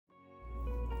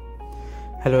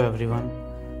Hello everyone.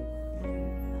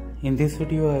 In this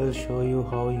video I will show you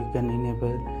how you can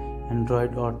enable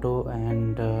Android Auto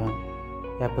and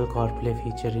Apple CarPlay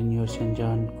feature in your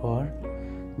Changan car.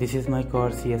 This is my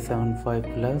car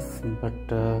CS75 Plus,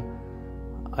 but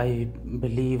I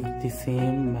believe the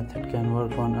same method can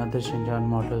work on other Changan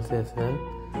models as well.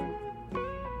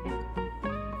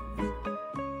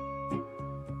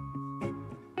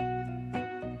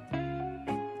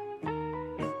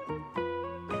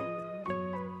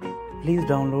 Please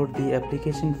download the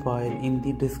application file in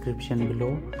the description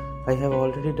below. I have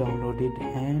already downloaded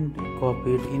and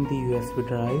copied in the USB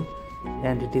drive,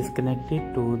 and it is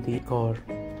connected to the car.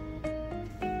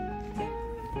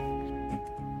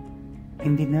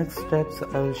 In the next steps,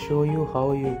 I will show you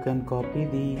how you can copy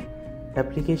the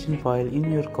application file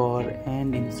in your car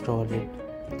and install it.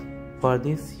 For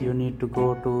this, you need to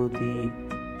go to the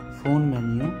phone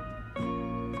menu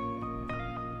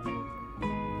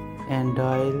and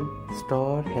dial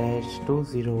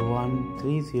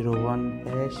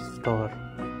 *#201301#.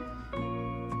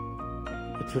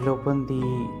 It will open the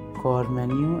car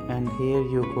menu, and here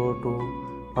you go to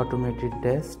automated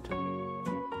test.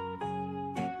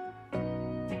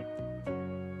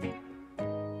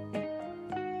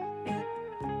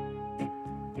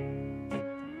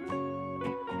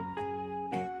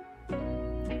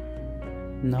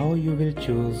 Now you will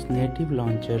choose native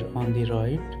launcher on the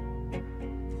right,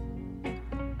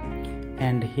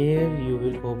 and here you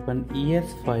will open ES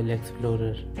File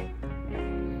Explorer.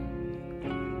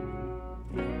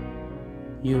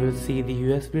 You will see the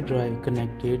USB drive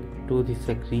connected to the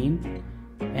screen,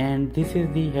 and this is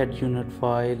the head unit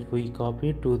file we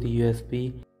copied to the USB.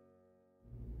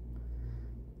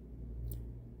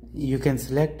 You can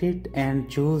select it and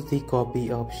choose the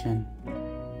copy option.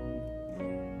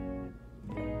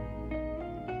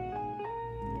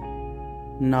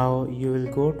 Now you will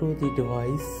go to the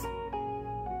device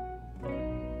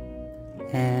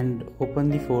and open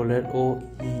the folder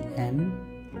OEM.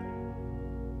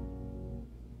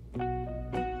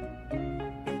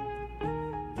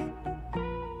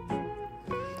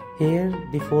 Here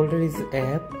the folder is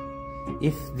app.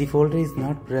 If the folder is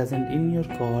not present in your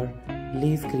car,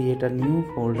 please create a new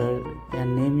folder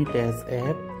and name it as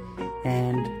app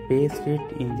and paste it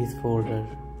in this folder.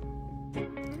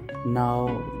 Now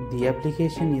the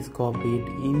application is copied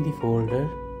in the folder.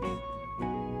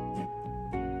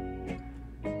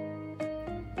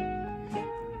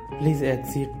 Please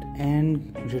exit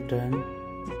and return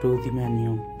to the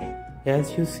menu.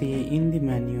 As you see in the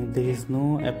menu, there is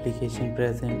no application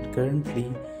present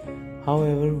currently.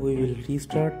 However, we will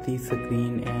restart the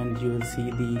screen and you will see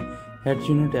the head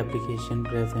unit application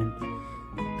present.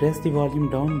 Press the volume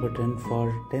down button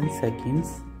for 10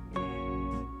 seconds.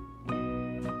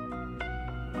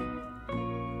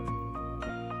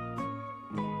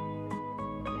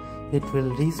 It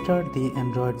will restart the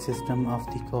Android system of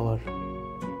the car.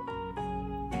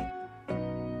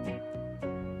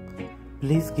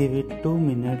 Please give it 2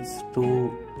 minutes to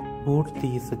boot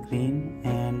the screen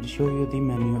and show you the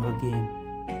menu again.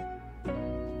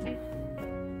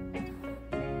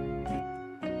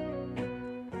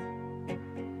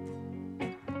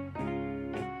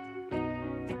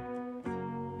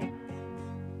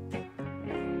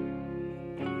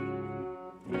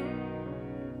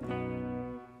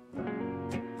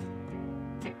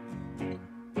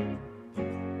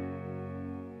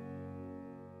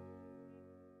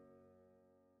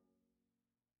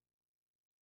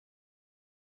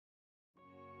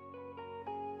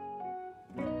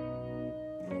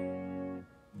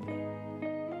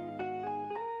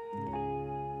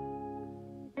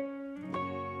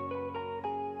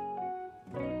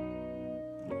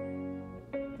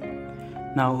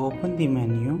 Now open the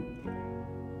menu.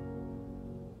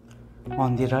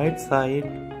 On the right side,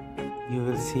 you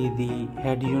will see the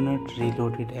head unit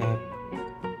reloaded app.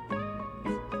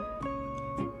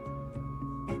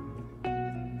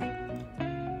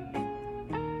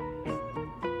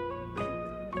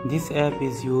 This app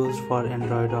is used for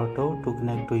Android Auto to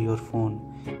connect to your phone.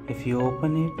 If you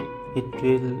open it, it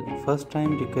will first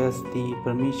time request the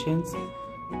permissions.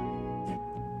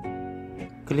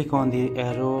 Click on the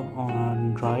arrow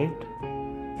on right.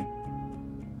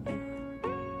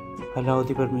 Allow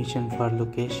the permission for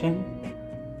location.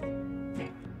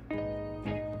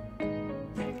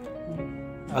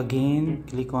 Again,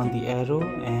 click on the arrow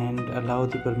and allow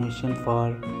the permission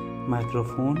for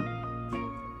microphone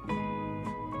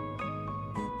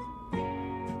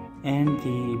and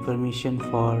the permission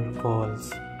for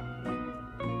calls.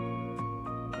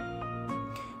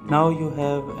 Now you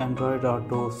have Android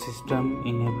Auto system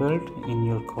enabled in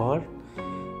your car.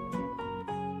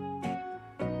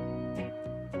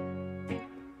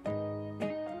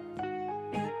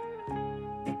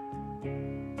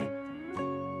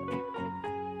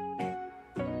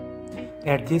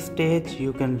 At this stage,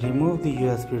 you can remove the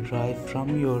USB drive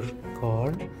from your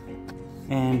car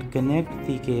and connect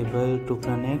the cable to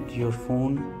connect your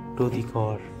phone to the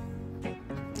car.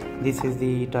 This is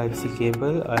the Type-C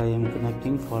cable I am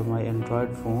connecting for my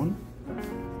Android phone.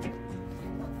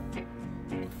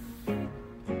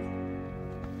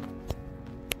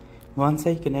 Once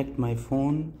I connect my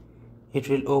phone, it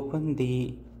will open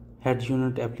the head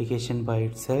unit application by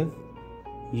itself.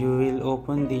 You will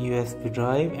open the USB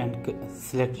drive and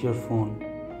select your phone.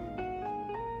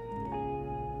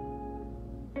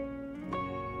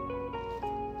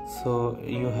 So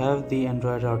you have the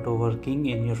Android Auto working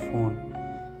in your phone.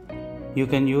 You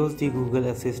can use the Google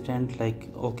Assistant like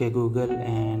OK Google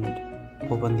and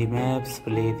open the maps,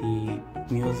 play the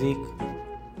music.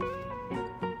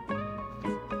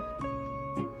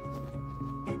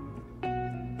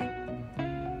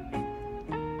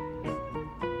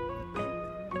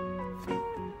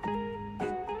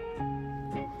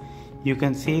 You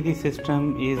can see the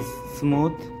system is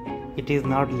smooth, it is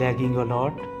not lagging a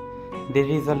lot. There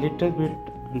is a little bit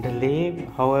delay,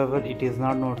 however it is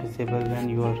not noticeable when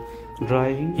you are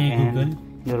driving and Google,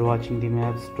 you are watching the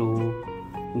maps to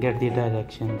get the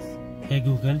directions. Hey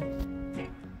Google,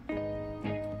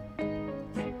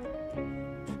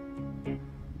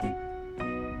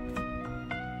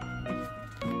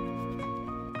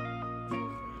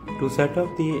 to set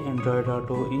up the Android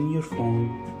Auto in your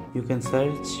phone, you can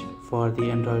search for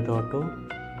the Android Auto.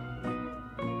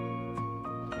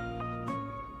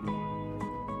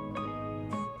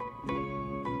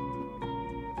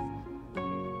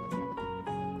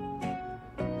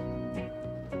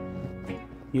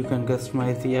 You can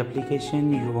customize the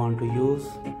application you want to use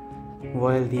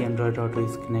while the Android Auto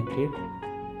is connected.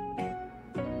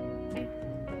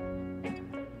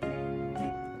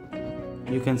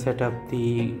 You can set up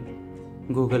the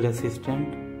Google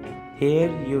Assistant.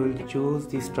 Here you will choose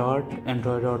the Start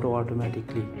Android Auto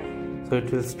automatically. So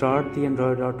it will start the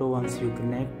Android Auto once you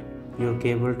connect your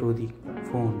cable to the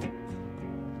phone.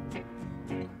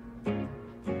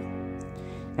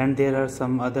 And there are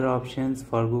some other options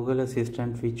for Google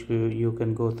Assistant which you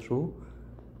can go through,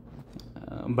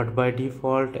 but by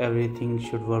default everything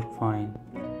should work fine.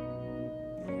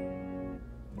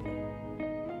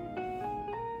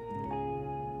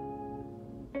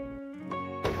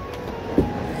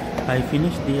 I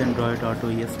finished the Android Auto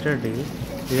yesterday.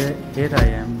 Here I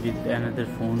am with another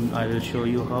phone. I will show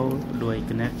you how do I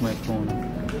connect my phone.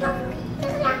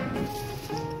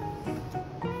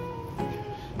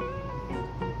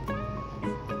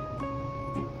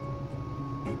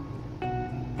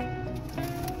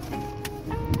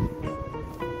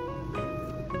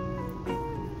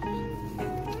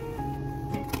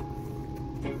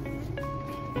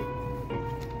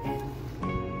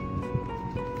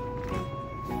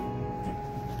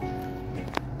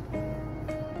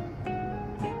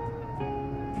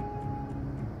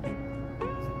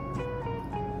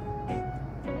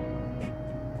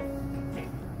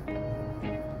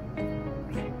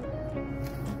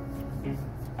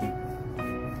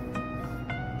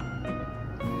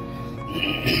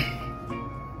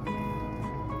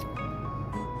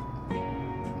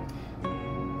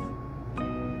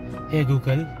 Hey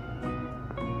Google,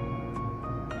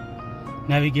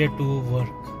 navigate to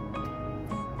work.